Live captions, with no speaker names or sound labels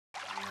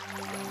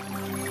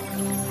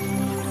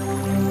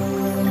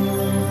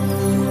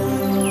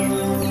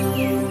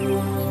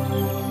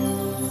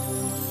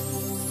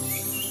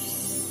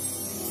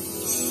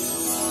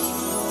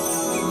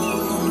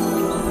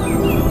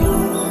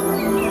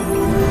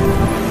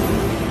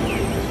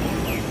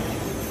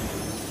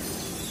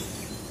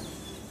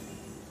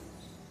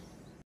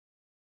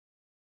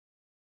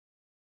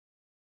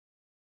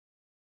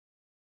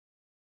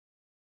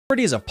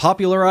Celebrities have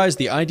popularized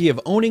the idea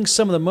of owning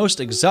some of the most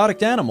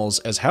exotic animals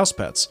as house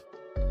pets.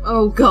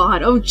 Oh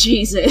god, oh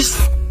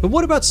Jesus. But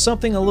what about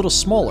something a little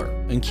smaller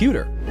and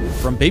cuter?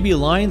 From baby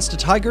lions to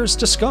tigers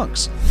to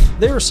skunks,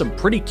 there are some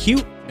pretty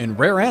cute and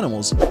rare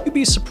animals you'd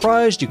be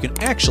surprised you can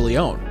actually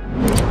own,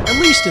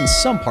 at least in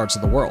some parts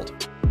of the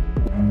world.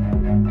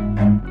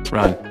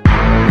 Run.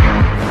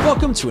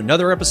 Welcome to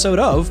another episode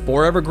of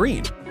Forever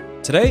Green.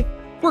 Today,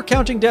 we're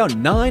counting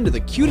down 9 of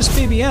the cutest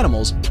baby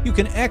animals you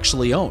can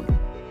actually own.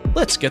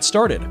 Let's get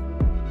started.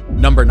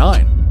 Number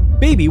 9.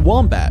 Baby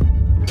Wombat.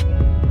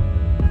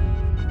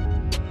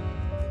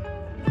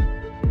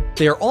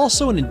 They are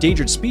also an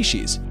endangered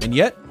species, and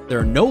yet there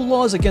are no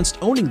laws against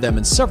owning them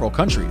in several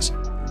countries.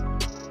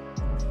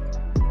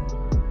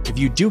 If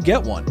you do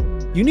get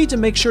one, you need to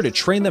make sure to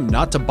train them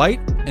not to bite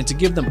and to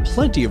give them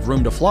plenty of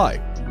room to fly.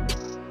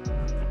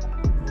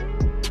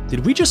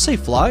 Did we just say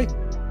fly?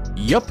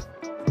 Yup.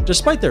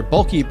 Despite their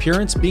bulky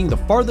appearance being the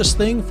farthest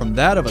thing from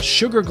that of a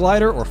sugar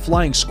glider or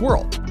flying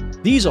squirrel,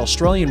 these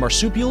Australian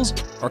marsupials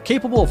are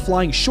capable of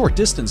flying short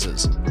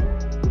distances.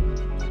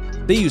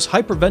 They use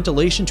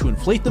hyperventilation to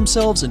inflate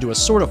themselves into a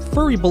sort of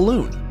furry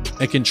balloon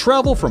and can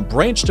travel from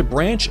branch to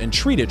branch and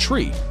tree to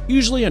tree,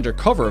 usually under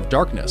cover of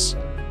darkness.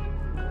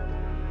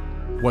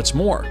 What's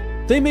more,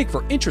 they make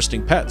for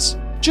interesting pets.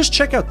 Just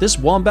check out this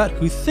wombat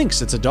who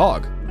thinks it's a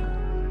dog.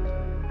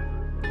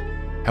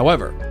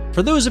 However,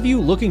 for those of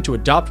you looking to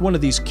adopt one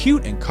of these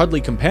cute and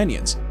cuddly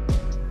companions,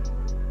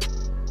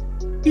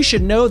 you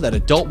should know that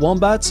adult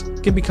wombats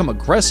can become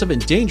aggressive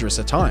and dangerous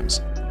at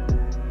times,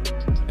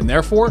 and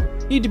therefore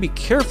need to be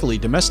carefully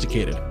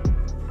domesticated.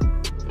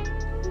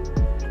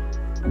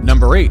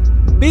 Number 8.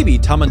 Baby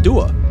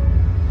Tamandua.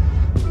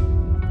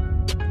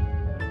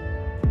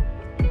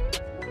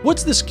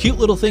 What's this cute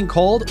little thing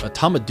called, a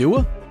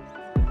tamadua?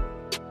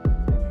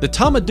 The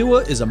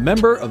tamadua is a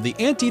member of the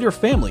anteater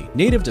family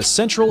native to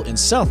Central and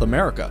South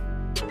America,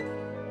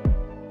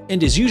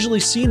 and is usually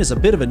seen as a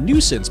bit of a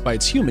nuisance by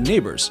its human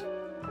neighbors.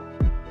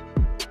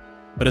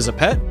 But as a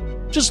pet,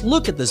 just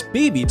look at this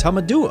baby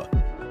tamadua.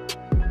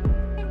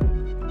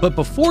 But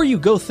before you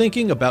go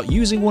thinking about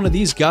using one of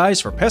these guys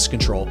for pest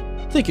control,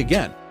 think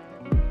again.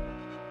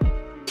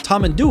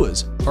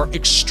 Tamanduas are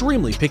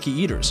extremely picky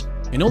eaters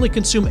and only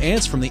consume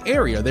ants from the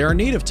area they are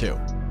native to.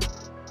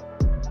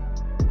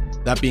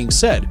 That being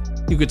said,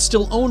 you could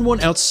still own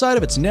one outside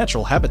of its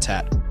natural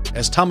habitat,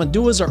 as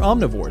tamanduas are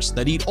omnivores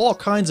that eat all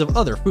kinds of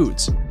other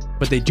foods,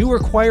 but they do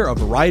require a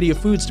variety of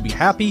foods to be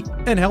happy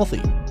and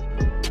healthy.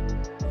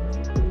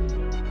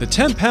 The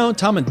 10-pound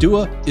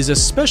tamandua is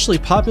especially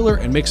popular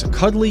and makes a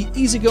cuddly,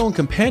 easygoing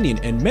companion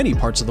in many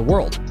parts of the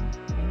world.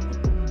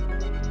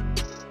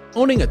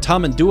 Owning a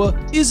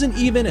tamandua isn't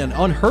even an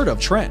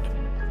unheard-of trend.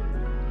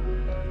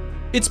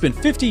 It's been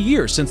 50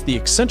 years since the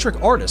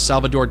eccentric artist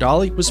Salvador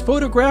Dali was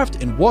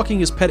photographed in walking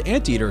his pet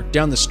anteater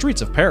down the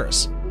streets of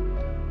Paris.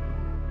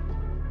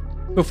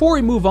 Before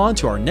we move on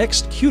to our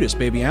next cutest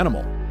baby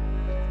animal,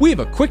 we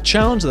have a quick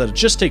challenge that'll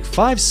just take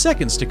 5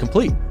 seconds to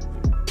complete.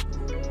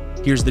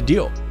 Here's the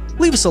deal.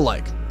 Leave us a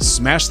like,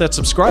 smash that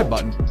subscribe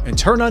button, and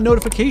turn on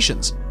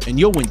notifications, and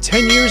you'll win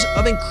 10 years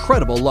of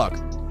incredible luck.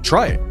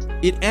 Try it.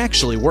 It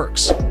actually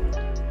works.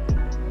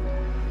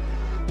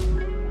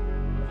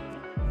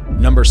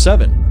 Number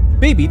 7.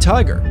 Baby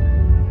Tiger.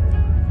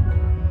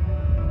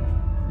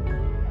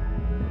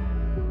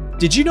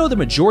 Did you know the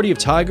majority of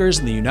tigers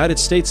in the United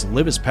States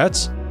live as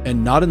pets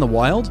and not in the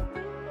wild?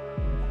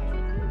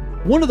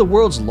 One of the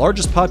world's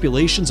largest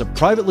populations of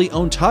privately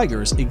owned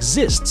tigers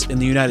exists in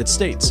the United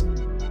States.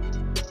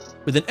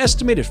 With an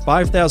estimated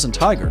 5,000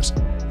 tigers,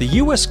 the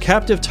US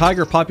captive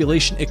tiger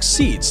population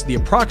exceeds the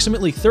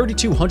approximately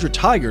 3,200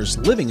 tigers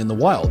living in the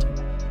wild.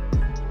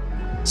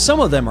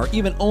 Some of them are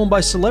even owned by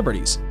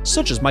celebrities,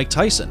 such as Mike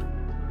Tyson.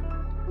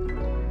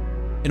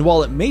 And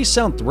while it may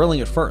sound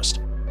thrilling at first,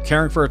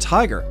 caring for a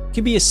tiger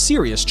can be a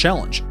serious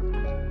challenge.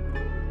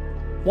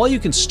 While you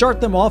can start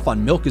them off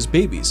on milk as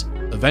babies,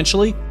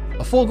 eventually,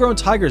 a full-grown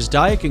tiger's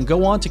diet can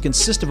go on to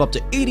consist of up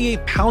to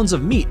 88 pounds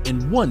of meat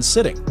in one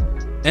sitting.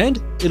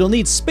 And it'll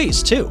need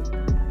space too.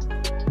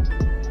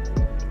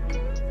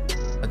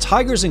 A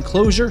tiger's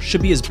enclosure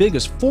should be as big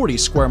as 40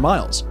 square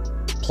miles.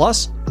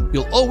 Plus,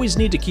 you'll always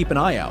need to keep an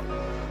eye out.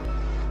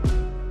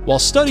 While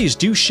studies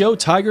do show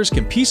tigers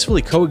can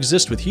peacefully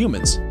coexist with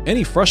humans,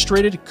 any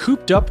frustrated,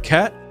 cooped-up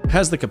cat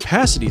has the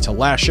capacity to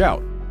lash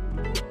out.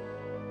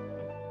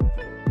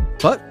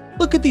 But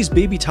look at these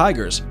baby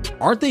tigers.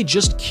 Aren't they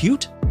just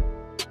cute?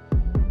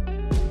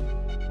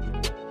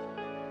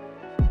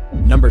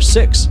 Number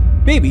 6.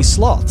 Baby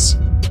sloths.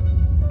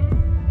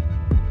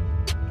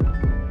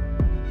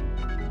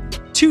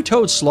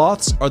 Two-toed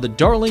sloths are the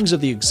darlings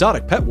of the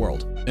exotic pet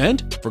world,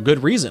 and for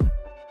good reason.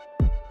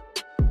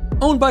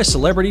 Owned by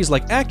celebrities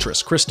like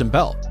actress Kristen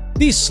Bell,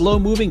 these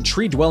slow-moving,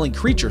 tree-dwelling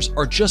creatures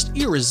are just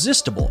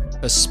irresistible,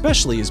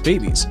 especially as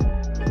babies.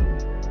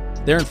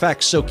 They're in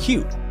fact so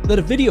cute that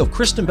a video of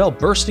Kristen Bell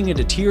bursting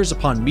into tears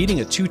upon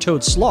meeting a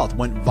two-toed sloth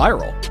went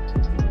viral.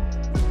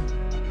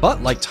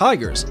 But like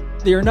tigers,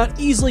 they are not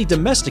easily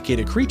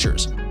domesticated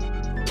creatures.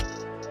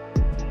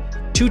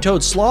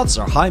 Two-toed sloths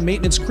are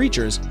high-maintenance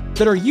creatures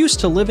that are used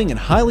to living in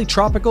highly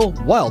tropical,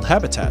 wild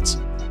habitats.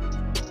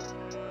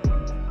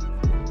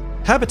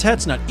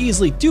 Habitats not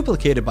easily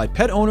duplicated by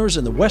pet owners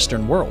in the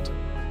Western world.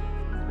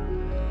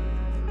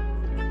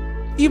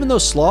 Even though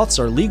sloths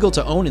are legal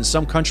to own in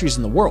some countries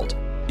in the world,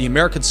 the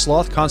American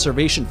Sloth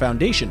Conservation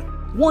Foundation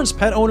warns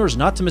pet owners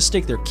not to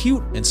mistake their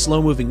cute and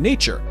slow-moving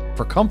nature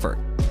for comfort.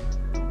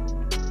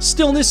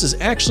 Stillness is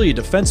actually a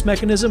defense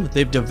mechanism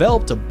they've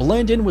developed to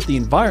blend in with the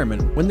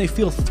environment when they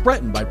feel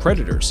threatened by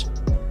predators.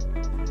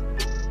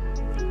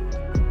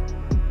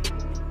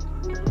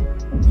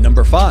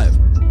 Number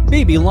 5.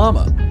 Baby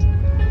llama.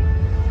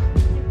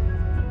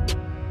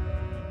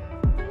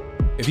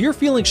 If you're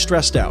feeling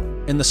stressed out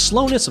and the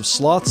slowness of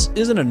sloths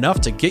isn't enough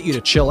to get you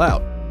to chill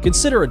out,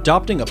 consider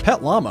adopting a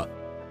pet llama.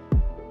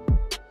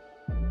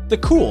 The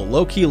cool,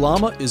 low-key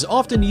llama is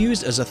often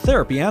used as a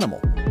therapy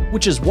animal,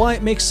 which is why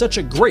it makes such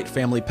a great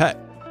family pet,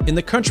 in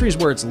the countries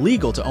where it's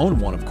legal to own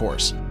one, of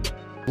course.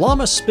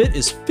 Llama spit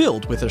is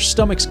filled with their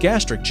stomach's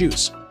gastric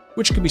juice,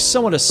 which can be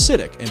somewhat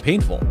acidic and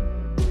painful.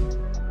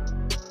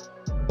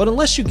 But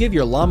unless you give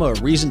your llama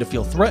a reason to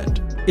feel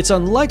threatened, it's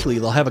unlikely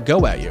they'll have a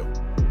go at you.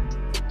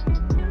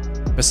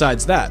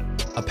 Besides that,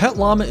 a pet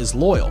llama is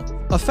loyal,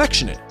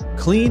 affectionate,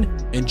 clean,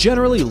 and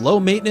generally low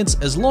maintenance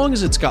as long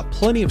as it's got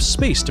plenty of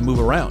space to move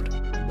around.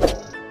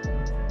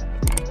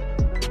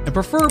 And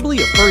preferably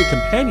a furry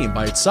companion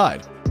by its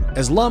side,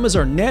 as llamas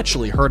are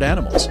naturally herd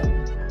animals.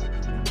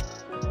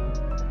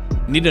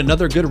 Need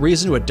another good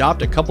reason to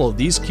adopt a couple of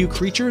these cute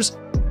creatures?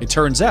 It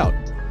turns out,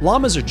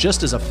 llamas are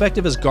just as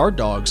effective as guard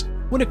dogs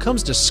when it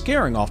comes to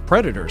scaring off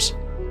predators.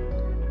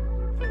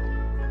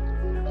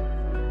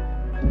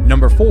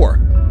 Number 4.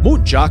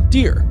 Muntjac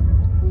deer.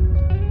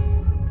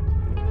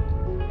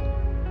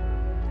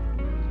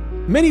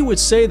 Many would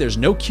say there's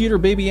no cuter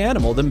baby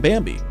animal than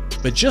Bambi,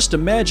 but just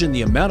imagine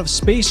the amount of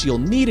space you'll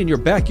need in your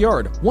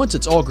backyard once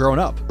it's all grown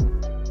up.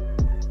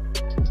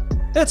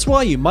 That's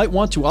why you might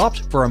want to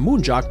opt for a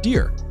muntjac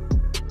deer.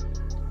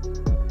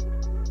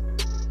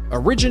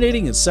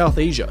 Originating in South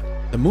Asia,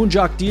 the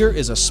muntjac deer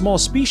is a small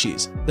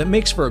species that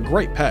makes for a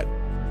great pet.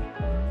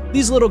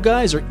 These little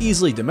guys are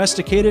easily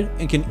domesticated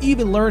and can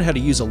even learn how to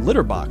use a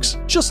litter box,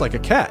 just like a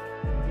cat.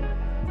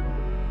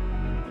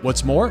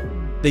 What's more,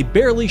 they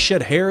barely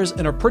shed hairs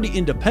and are pretty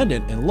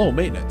independent and low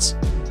maintenance.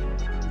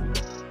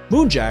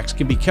 Muntjacs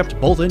can be kept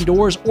both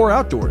indoors or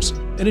outdoors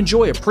and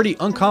enjoy a pretty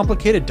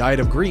uncomplicated diet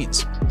of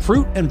greens,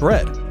 fruit, and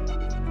bread.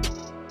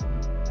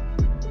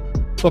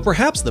 But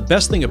perhaps the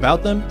best thing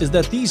about them is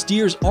that these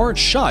deers aren't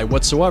shy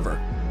whatsoever.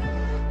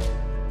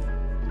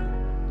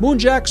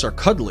 Muntjacs are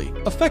cuddly,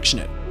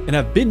 affectionate, and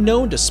have been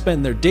known to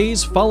spend their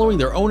days following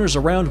their owners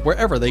around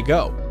wherever they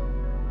go.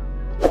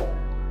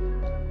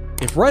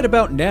 If right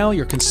about now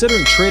you're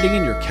considering trading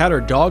in your cat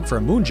or dog for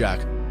a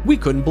muntjac, we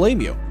couldn't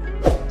blame you.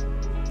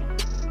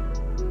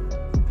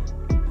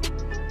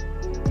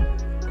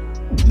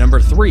 Number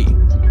 3.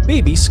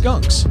 Baby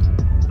skunks.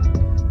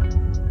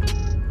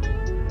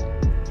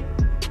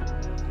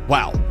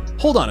 Wow,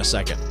 hold on a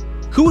second.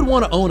 Who would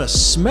want to own a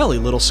smelly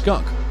little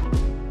skunk?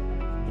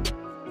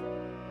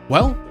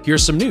 Well,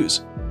 here's some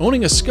news.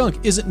 Owning a skunk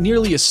isn't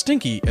nearly as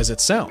stinky as it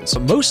sounds.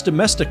 Most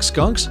domestic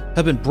skunks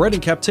have been bred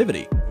in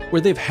captivity,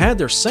 where they've had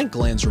their scent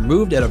glands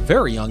removed at a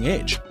very young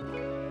age.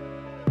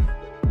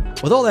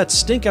 With all that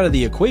stink out of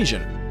the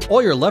equation,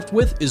 all you're left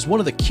with is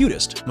one of the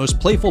cutest, most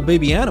playful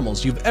baby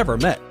animals you've ever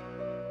met.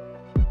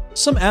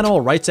 Some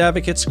animal rights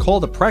advocates call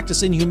the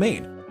practice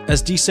inhumane,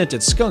 as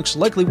descented skunks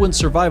likely wouldn't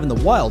survive in the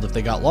wild if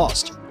they got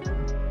lost.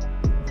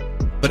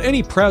 But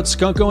any proud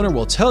skunk owner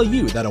will tell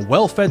you that a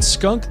well-fed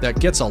skunk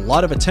that gets a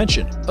lot of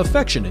attention,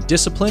 affection, and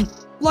discipline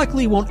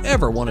likely won't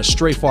ever want to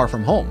stray far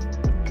from home.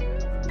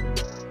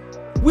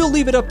 We'll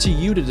leave it up to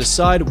you to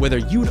decide whether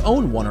you'd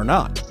own one or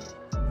not.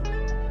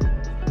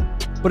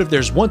 But if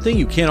there's one thing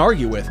you can't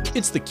argue with,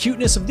 it's the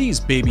cuteness of these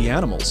baby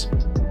animals.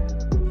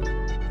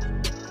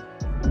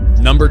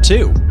 Number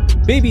 2.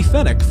 Baby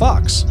fennec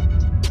fox.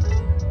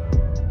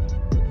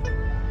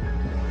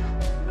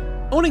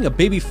 Owning a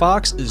baby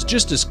fox is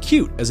just as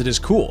cute as it is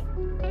cool.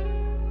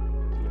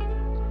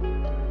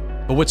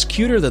 But what's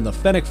cuter than the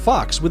fennec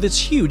fox with its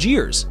huge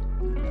ears?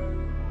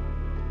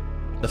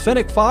 The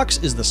fennec fox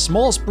is the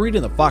smallest breed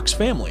in the fox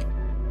family.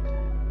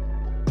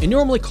 It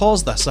normally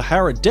calls the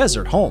Sahara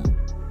Desert home.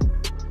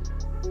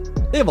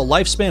 They have a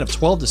lifespan of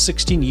 12 to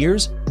 16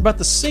 years, about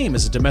the same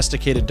as a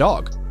domesticated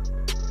dog.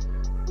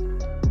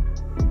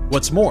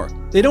 What's more,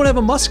 they don't have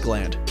a musk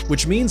gland,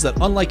 which means that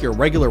unlike your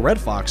regular red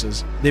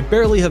foxes, they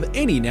barely have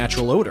any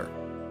natural odor.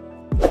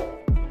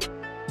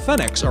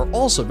 Fennecs are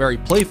also very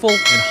playful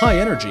and high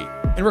energy,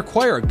 and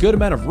require a good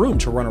amount of room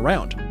to run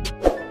around.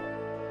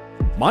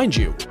 Mind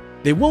you,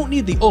 they won't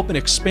need the open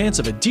expanse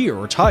of a deer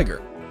or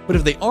tiger, but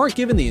if they aren't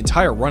given the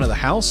entire run of the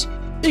house,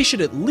 they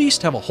should at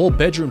least have a whole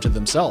bedroom to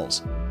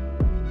themselves.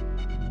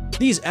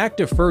 These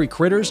active furry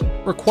critters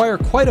require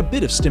quite a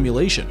bit of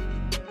stimulation.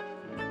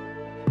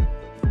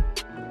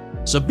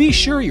 So be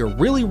sure you're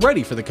really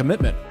ready for the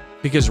commitment,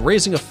 because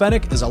raising a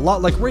fennec is a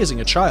lot like raising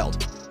a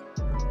child.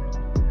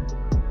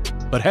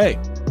 But hey,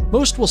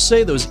 Most will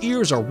say those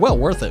ears are well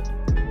worth it.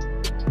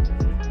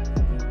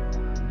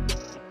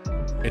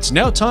 It's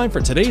now time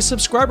for today's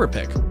subscriber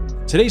pick.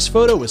 Today's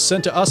photo was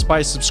sent to us by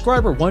a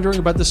subscriber wondering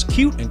about this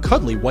cute and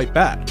cuddly white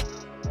bat.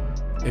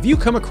 If you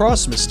come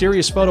across a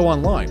mysterious photo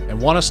online and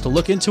want us to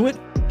look into it,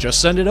 just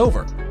send it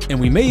over, and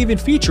we may even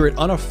feature it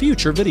on a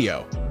future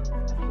video.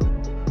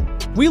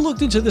 We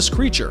looked into this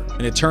creature,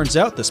 and it turns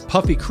out this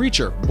puffy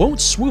creature won't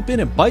swoop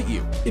in and bite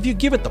you if you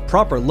give it the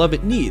proper love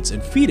it needs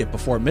and feed it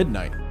before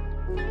midnight.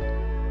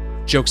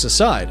 Jokes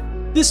aside,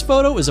 this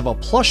photo is of a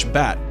plush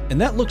bat, and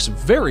that looks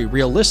very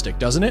realistic,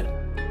 doesn't it?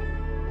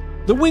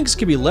 The wings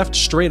can be left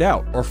straight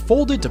out or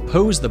folded to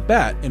pose the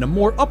bat in a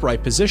more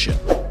upright position.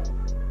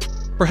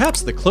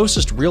 Perhaps the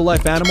closest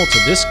real-life animal to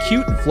this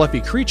cute and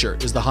fluffy creature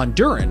is the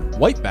Honduran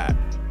white bat.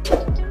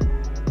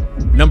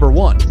 Number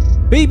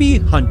 1. Baby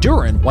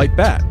Honduran white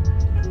bat.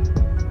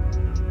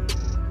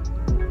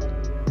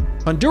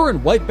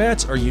 Honduran white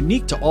bats are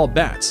unique to all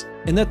bats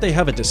in that they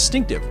have a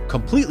distinctive,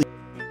 completely